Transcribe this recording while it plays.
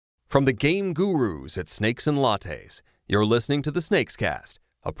From the game gurus at Snakes and Lattes, you're listening to the Snakes Cast,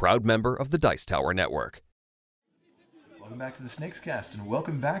 a proud member of the Dice Tower Network. Welcome back to the Snakes Cast, and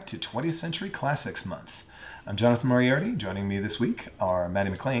welcome back to 20th Century Classics Month. I'm Jonathan Moriarty. Joining me this week are Maddie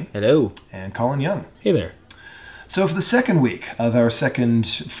McLean. Hello. And Colin Young. Hey there. So for the second week of our second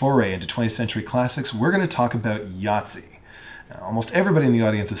foray into 20th Century Classics, we're going to talk about Yahtzee. Now, almost everybody in the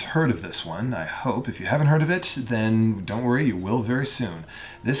audience has heard of this one, I hope. If you haven't heard of it, then don't worry, you will very soon.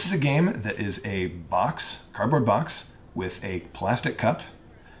 This is a game that is a box, cardboard box, with a plastic cup,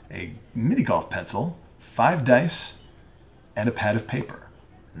 a mini golf pencil, 5 dice, and a pad of paper.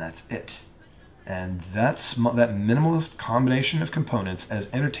 And that's it. And that minimalist combination of components has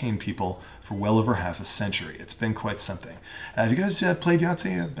entertained people for well over half a century. It's been quite something. Have you guys played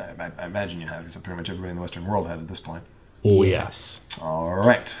Yahtzee? I imagine you have, because pretty much everybody in the Western world has at this point. Oh, yes. All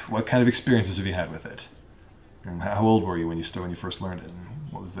right. What kind of experiences have you had with it? And how old were you when you first learned it?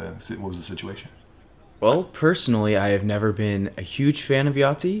 And what was the situation? Well, personally, I have never been a huge fan of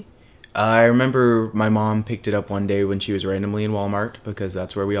Yahtzee. I remember my mom picked it up one day when she was randomly in Walmart, because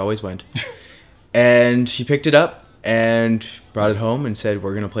that's where we always went. And she picked it up and brought it home and said,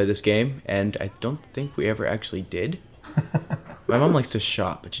 we're going to play this game. And I don't think we ever actually did. My mom likes to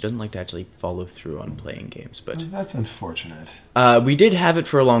shop, but she doesn't like to actually follow through on playing games. But well, that's unfortunate. We did have it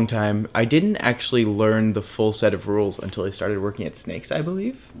for a long time. I didn't actually learn the full set of rules until I started working at Snakes, I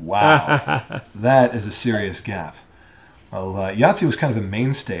believe. Wow. That is a serious gap. Well, Yahtzee was kind of a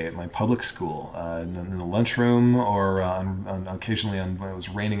mainstay at my public school, in the lunchroom or occasionally when it was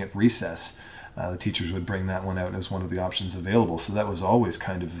raining at recess. The teachers would bring that one out as one of the options available, so that was always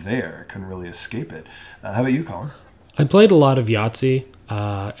kind of there. Couldn't really escape it. How about you, Colin? I played a lot of Yahtzee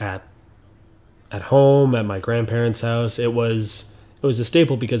at home, at my grandparents' house. It was a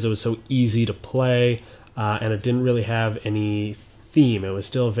staple because it was so easy to play, and it didn't really have any theme. It was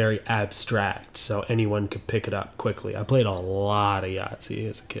still very abstract, so anyone could pick it up quickly. I played a lot of Yahtzee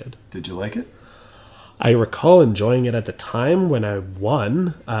as a kid. Did you like it? I recall enjoying it at the time when I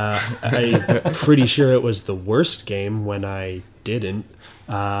won. I'm pretty sure it was the worst game when I didn't,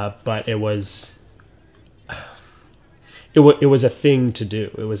 but it was a thing to do.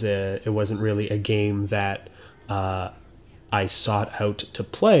 It wasn't really a game that I sought out to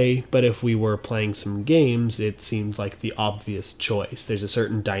play, but if we were playing some games, it seemed like the obvious choice. There's a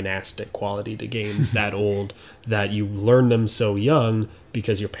certain dynastic quality to games that old that you learn them so young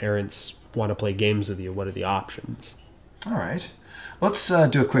because your parents want to play games with you. What are the options? All right. Let's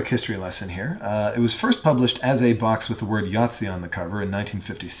do a quick history lesson here. It was first published as a box with the word Yahtzee on the cover in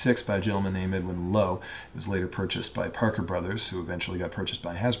 1956 by a gentleman named Edwin Lowe. It was later purchased by Parker Brothers, who eventually got purchased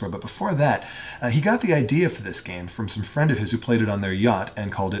by Hasbro. But before that, he got the idea for this game from some friend of his who played it on their yacht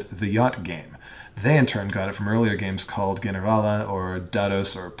and called it the Yacht Game. They, in turn, got it from earlier games called Generala or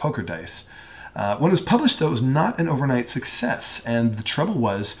Dados or Poker Dice. When it was published, though, it was not an overnight success. And the trouble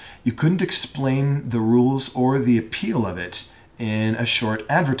was, you couldn't explain the rules or the appeal of it in a short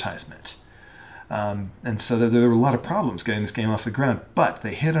advertisement. And so there were a lot of problems getting this game off the ground. But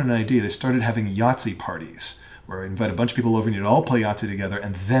they hit on an idea. They started having Yahtzee parties, where they invite a bunch of people over and you'd all play Yahtzee together,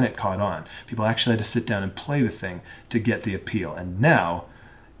 and then it caught on. People actually had to sit down and play the thing to get the appeal. And now,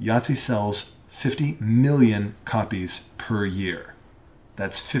 Yahtzee sells 50 million copies per year.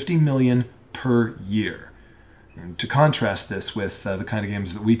 That's 50 million per year. And to contrast this with the kind of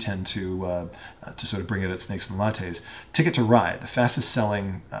games that we tend to sort of bring out at Snakes and Lattes, Ticket to Ride, the fastest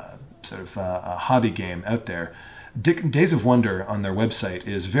selling hobby game out there. Days of Wonder on their website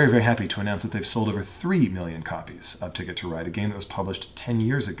is very, very happy to announce that they've sold over 3 million copies of Ticket to Ride, a game that was published 10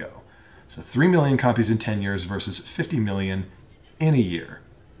 years ago. So 3 million copies in 10 years versus 50 million in a year.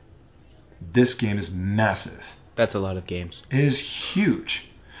 This game is massive. That's a lot of games. It is huge.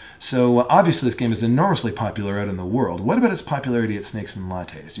 So obviously this game is enormously popular out in the world. What about its popularity at Snakes and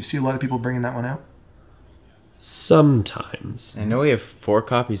Lattes? Do you see a lot of people bringing that one out? Sometimes. I know we have 4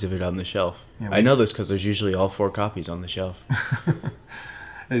 copies of it on the shelf. Yeah, I know this because there's usually all 4 copies on the shelf.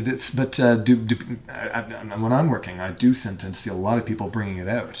 When I'm working, I do tend to see a lot of people bringing it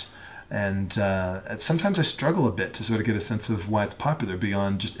out. And sometimes I struggle a bit to sort of get a sense of why it's popular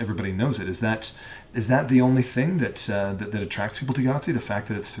beyond just everybody knows it. Is that the only thing that attracts people to Yahtzee, the fact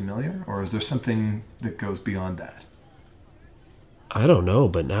that it's familiar? Or is there something that goes beyond that? I don't know,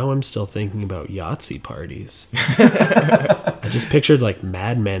 but now I'm still thinking about Yahtzee parties. I just pictured like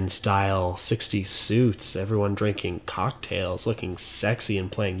Mad Men style 60s suits, everyone drinking cocktails, looking sexy and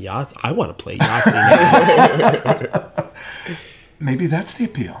playing Yahtzee. I want to play Yahtzee now. Maybe that's the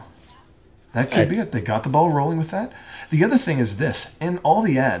appeal. That could be it. They got the ball rolling with that. The other thing is this. In all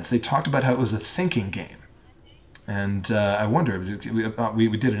the ads, they talked about how it was a thinking game. And I wonder,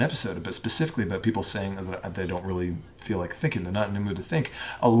 we did an episode specifically about people saying that they don't really feel like thinking, they're not in the mood to think.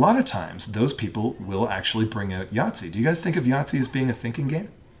 A lot of times, those people will actually bring out Yahtzee. Do you guys think of Yahtzee as being a thinking game?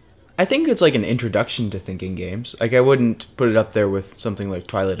 I think it's like an introduction to thinking games. Like, I wouldn't put it up there with something like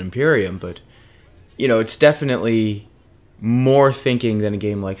Twilight Imperium, but, it's definitely more thinking than a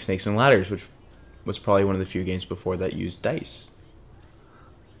game like Snakes and Ladders, which was probably one of the few games before that used dice.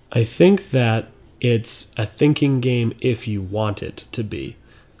 I think that it's a thinking game if you want it to be,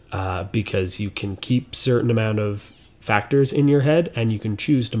 because you can keep certain amount of factors in your head and you can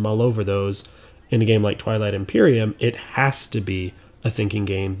choose to mull over those. In a game like Twilight Imperium, it has to be a thinking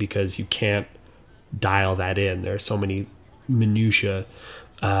game because you can't dial that in. There are so many minutia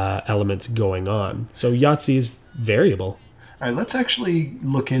elements going on. So Yahtzee is variable. All right, let's actually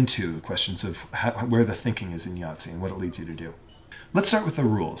look into the questions of where the thinking is in Yahtzee and what it leads you to do. Let's start with the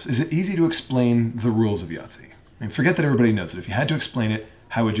rules. Is it easy to explain the rules of Yahtzee? I mean, forget that everybody knows it. If you had to explain it,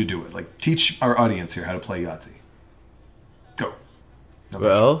 how would you do it? Like, teach our audience here how to play Yahtzee. Go.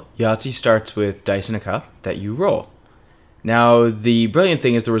 Well, Yahtzee starts with dice in a cup that you roll. Now, the brilliant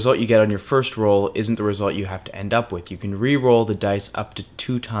thing is the result you get on your first roll isn't the result you have to end up with. You can re-roll the dice up to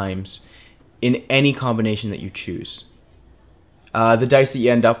 2 times in any combination that you choose. The dice that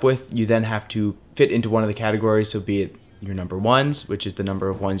you end up with, you then have to fit into one of the categories, so be it your number ones, which is the number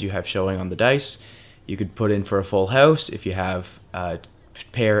of ones you have showing on the dice. You could put in for a full house if you have a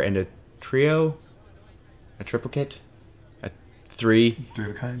pair and a trio, a triplicate, a 3. 3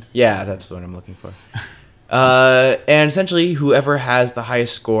 of a kind? Yeah, that's what I'm looking for. And essentially, whoever has the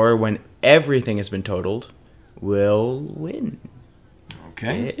highest score when everything has been totaled will win.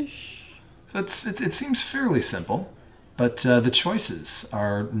 Okay. Ish. So it seems fairly simple, but the choices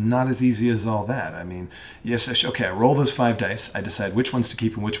are not as easy as all that. I mean, yes, okay, I roll those 5 dice. I decide which ones to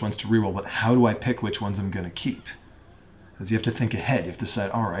keep and which ones to reroll, but how do I pick which ones I'm going to keep? Because you have to think ahead. You have to decide,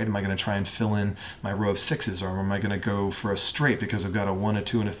 all right, am I going to try and fill in my row of 6s, or am I going to go for a straight because I've got a 1, a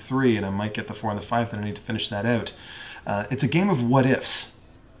 2, and a 3, and I might get the 4 and the 5, then I need to finish that out. It's a game of what-ifs.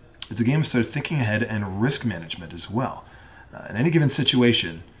 It's a game of sort of thinking ahead and risk management as well. In any given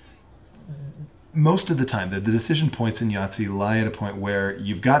situation, most of the time, the decision points in Yahtzee lie at a point where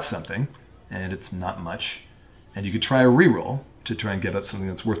you've got something, and it's not much, and you could try a reroll to try and get at something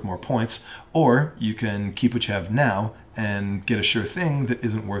that's worth more points, or you can keep what you have now and get a sure thing that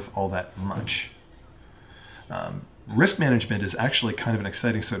isn't worth all that much. Risk management is actually kind of an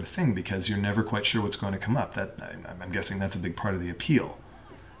exciting sort of thing because you're never quite sure what's going to come up. I'm guessing that's a big part of the appeal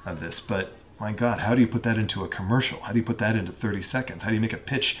of this, but my God, how do you put that into a commercial? How do you put that into 30 seconds? How do you make a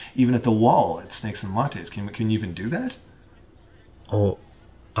pitch even at the wall at Snakes and Lattes? Can you even do that? Oh,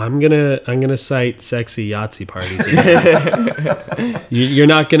 I'm gonna cite sexy Yahtzee parties again. You're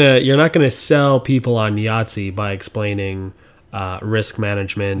not gonna sell people on Yahtzee by explaining risk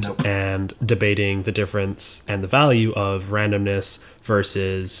management Nope. and debating the difference and the value of randomness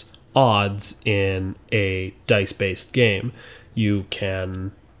versus odds in a dice-based game. You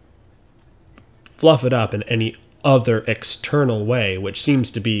can fluff it up in any other external way, which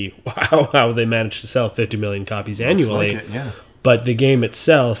seems to be how they manage to sell 50 million copies annually. Looks like it, yeah. But the game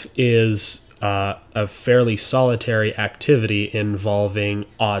itself is a fairly solitary activity involving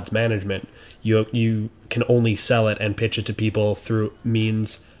odds management. You can only sell it and pitch it to people through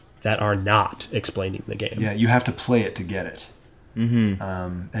means that are not explaining the game. Yeah, you have to play it to get it. Mm-hmm.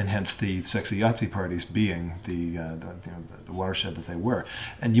 And hence the sexy Yahtzee parties being the watershed that they were.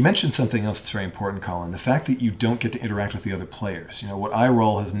 And you mentioned something else that's very important, Colin. The fact that you don't get to interact with the other players. What I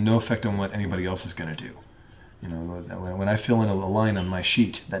roll has no effect on what anybody else is going to do. When I fill in a line on my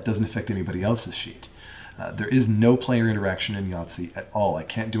sheet, that doesn't affect anybody else's sheet. There is no player interaction in Yahtzee at all. I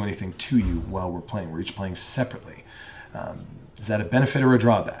can't do anything to you while we're playing. We're each playing separately. Is that a benefit or a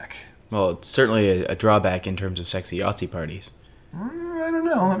drawback? Well, it's certainly a drawback in terms of sexy Yahtzee parties. I don't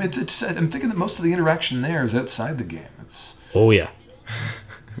know. I mean, I'm thinking that most of the interaction there is outside the game. Oh, yeah.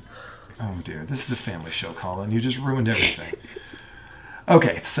 Oh, dear. This is a family show, Colin. You just ruined everything.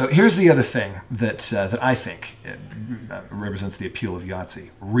 Okay, so here's the other thing that I think represents the appeal of Yahtzee.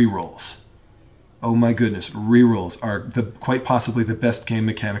 Rerolls. Oh, my goodness. Rerolls are quite possibly the best game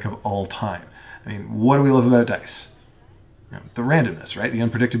mechanic of all time. I mean, what do we love about dice? The randomness, right? The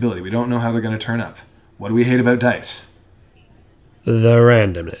unpredictability. We don't know how they're going to turn up. What do we hate about dice? The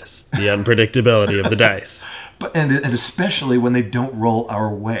randomness, the unpredictability of the dice. And especially when they don't roll our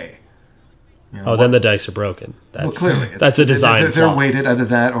way. Then the dice are broken. Clearly. That's a design They're flaw. weighted, either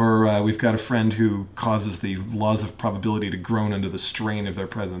that or we've got a friend who causes the laws of probability to groan under the strain of their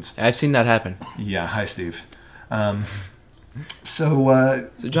presence. I've seen that happen. Yeah, hi, Steve.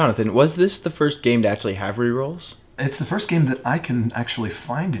 So Jonathan, was this the first game to actually have rerolls? It's the first game that I can actually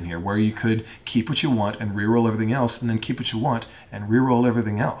find in here where you could keep what you want and reroll everything else, and then keep what you want and reroll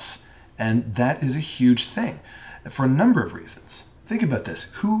everything else. And that is a huge thing for a number of reasons. Think about this.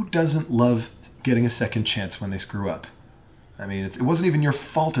 Who doesn't love getting a second chance when they screw up? I mean, it wasn't even your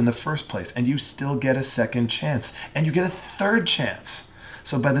fault in the first place, and you still get a second chance, and you get a third chance.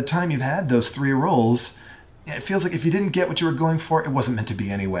 So by the time you've had those 3 rolls, it feels like if you didn't get what you were going for, it wasn't meant to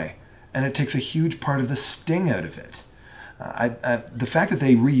be anyway. And it takes a huge part of the sting out of it. The fact that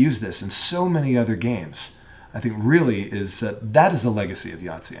they reuse this in so many other games, I think really is, that is the legacy of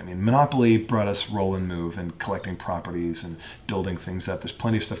Yahtzee. I mean, Monopoly brought us roll and move and collecting properties and building things up. There's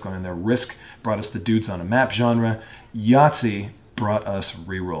plenty of stuff going on there. Risk brought us the dudes on a map genre. Yahtzee brought us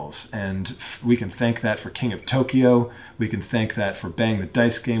rerolls, and we can thank that for King of Tokyo. We can thank that for Bang the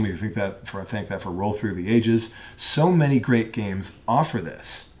Dice game. We can thank that for Roll Through the Ages. So many great games offer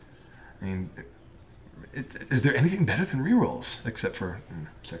this. I mean, is there anything better than rerolls except for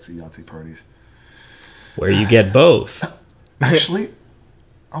sexy Yahtzee parties? Where you get both. Actually,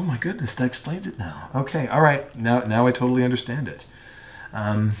 oh my goodness, that explains it now. Okay, all right, now I totally understand it.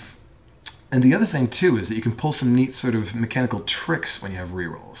 And the other thing, too, is that you can pull some neat sort of mechanical tricks when you have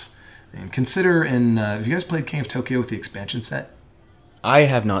rerolls. And consider have you guys played King of Tokyo with the expansion set? I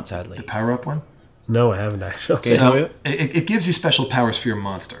have not, sadly. The power-up one? No, I haven't actually. Okay, So it gives you special powers for your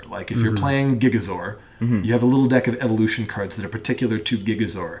monster. Like if you're playing Gigazor, you have a little deck of evolution cards that are particular to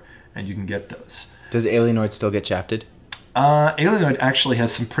Gigazor, and you can get those. Does Alienoid still get shafted? Alienoid actually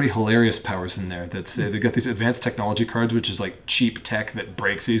has some pretty hilarious powers in there. They've got these advanced technology cards, which is like cheap tech that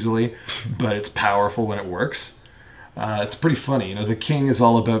breaks easily, but it's powerful when it works. It's pretty funny. You know, the king is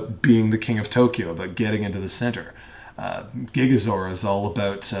all about being the king of Tokyo, about getting into the center. Gigazor is all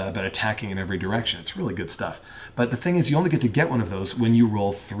about attacking in every direction. It's really good stuff. But the thing is, you only get to get one of those when you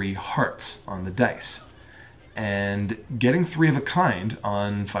roll 3 hearts on the dice. And getting 3 of a kind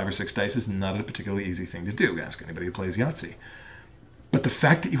on 5 or 6 dice is not a particularly easy thing to do. Ask anybody who plays Yahtzee. But the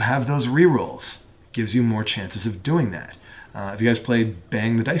fact that you have those rerolls gives you more chances of doing that. Have you guys played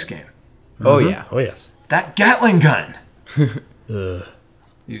Bang the Dice game? Oh, yeah. Oh, yes. That Gatling gun!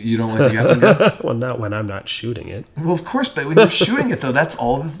 You don't like the Gatling gun? Well, not when I'm not shooting it. Well, of course, but when you're shooting it, though, that's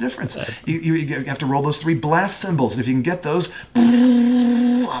all the difference. You have to roll those 3 blast symbols, and if you can get those,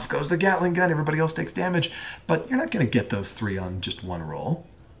 off goes the Gatling gun. Everybody else takes damage. But you're not going to get those 3 on just one roll.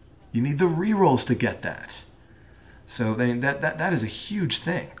 You need the rerolls to get that. So that is a huge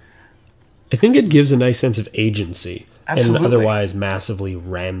thing. I think it gives a nice sense of agency Absolutely. in an otherwise massively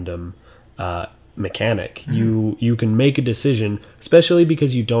random mechanic. You can make a decision, especially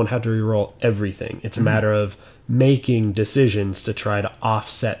because you don't have to reroll everything. It's a matter of making decisions to try to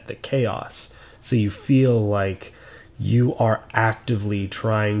offset the chaos. So you feel like you are actively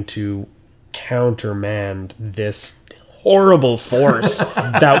trying to countermand this horrible force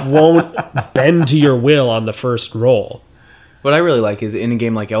that won't bend to your will on the first roll. What I really like is in a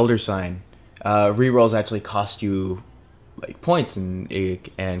game like Elder Sign, rerolls actually cost you like points and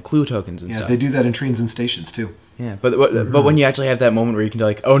clue tokens and stuff. Yeah, they do that in Trains and Stations too. Yeah, but when you actually have that moment where you can be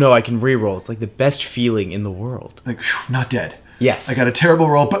like, oh no, I can reroll, it's like the best feeling in the world. Like, whew, not dead. Yes. I got a terrible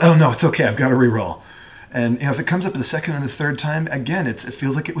roll, but oh no, it's okay. I've got a reroll. And if it comes up the second and the third time, again, it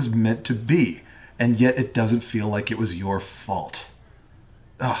feels like it was meant to be, and yet it doesn't feel like it was your fault.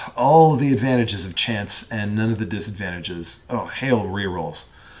 Oh, all the advantages of chance and none of the disadvantages. Oh, hail rerolls.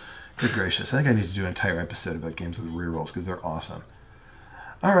 Good gracious. I think I need to do an entire episode about games with rerolls because they're awesome.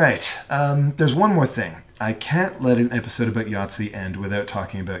 All right. There's one more thing. I can't let an episode about Yahtzee end without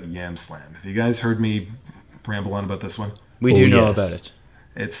talking about Yam Slam. Have you guys heard me ramble on about this one? We do know about it.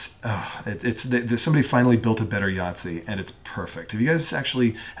 It's somebody finally built a better Yahtzee, and it's perfect. Have you guys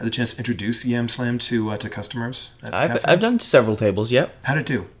actually had the chance to introduce Yam Slam to customers? I've done several tables. Yep. How'd it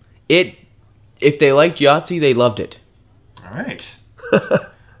do? If they liked Yahtzee, they loved it. All right.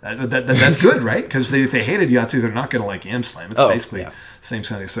 That's good, right? Because if they hated Yahtzee, they're not going to like Yam Slam. It's basically the same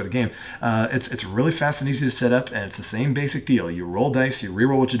sort of game. It's really fast and easy to set up, and it's the same basic deal. You roll dice, you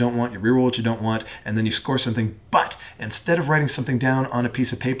reroll what you don't want, you reroll what you don't want, and then you score something. But instead of writing something down on a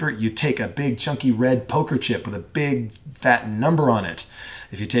piece of paper, you take a big chunky red poker chip with a big fat number on it.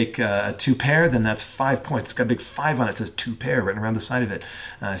 If you take a 2 pair, then that's 5 points. It's got a big 5 on it. It says 2 pair written around the side of it.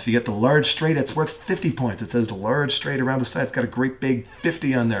 If you get the large straight, it's worth 50 points. It says large straight around the side. It's got a great big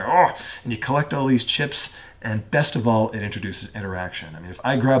 50 on there. Oh, and you collect all these chips, and best of all, it introduces interaction. I mean, if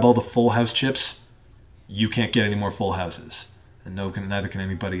I grab all the full house chips, you can't get any more full houses, and neither can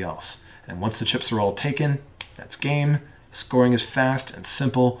anybody else. And once the chips are all taken, that's game. Scoring is fast and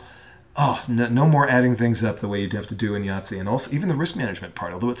simple. Oh, no more adding things up the way you'd have to do in Yahtzee. And also, even the risk management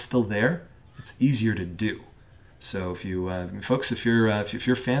part, although it's still there, it's easier to do. So if you folks, if you're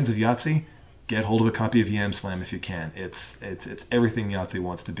fans of Yahtzee, get hold of a copy of Yam Slam if you can. It's everything Yahtzee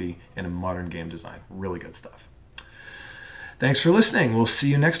wants to be in a modern game design. Really good stuff. Thanks for listening. We'll see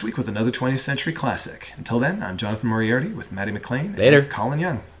you next week with another 20th Century Classic. Until then, I'm Jonathan Moriarty with Maddie McLean. Later. And Colin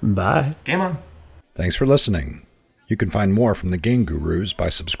Young. Bye. Game on. Thanks for listening. You can find more from the Game Gurus by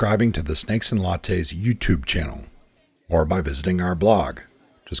subscribing to the Snakes and Lattes YouTube channel or by visiting our blog.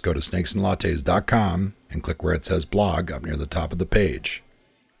 Just go to snakesandlattes.com and click where it says blog up near the top of the page.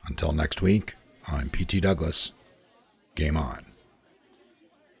 Until next week, I'm P.T. Douglas. Game on.